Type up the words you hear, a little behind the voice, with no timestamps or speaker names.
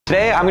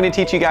Today, I'm gonna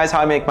teach you guys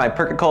how I make my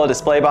Perk-a-cola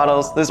display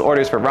bottles. This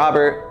order's for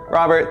Robert.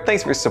 Robert,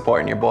 thanks for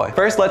supporting your boy.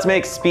 First, let's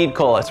make speed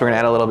cola. So we're gonna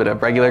add a little bit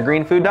of regular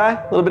green food dye,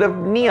 a little bit of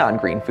neon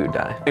green food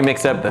dye. We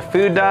mix up the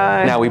food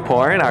dye. Now we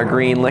pour in our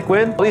green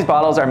liquid. These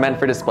bottles are meant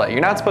for display. You're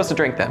not supposed to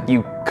drink them.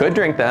 You could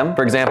drink them.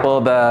 For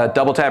example, the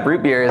double tap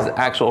root beer is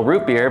actual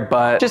root beer,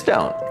 but just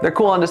don't. They're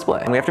cool on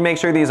display. And we have to make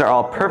sure these are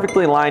all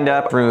perfectly lined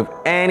up. Remove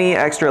any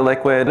extra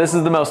liquid. This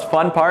is the most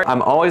fun part.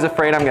 I'm always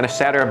afraid I'm gonna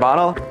shatter a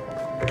bottle.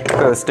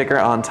 Throw the sticker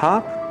on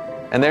top.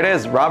 And there it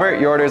is. Robert,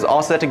 your order is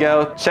all set to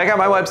go. Check out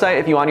my website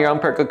if you want your own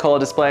Perk-a-cola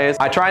displays.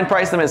 I try and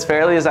price them as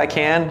fairly as I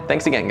can.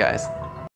 Thanks again, guys.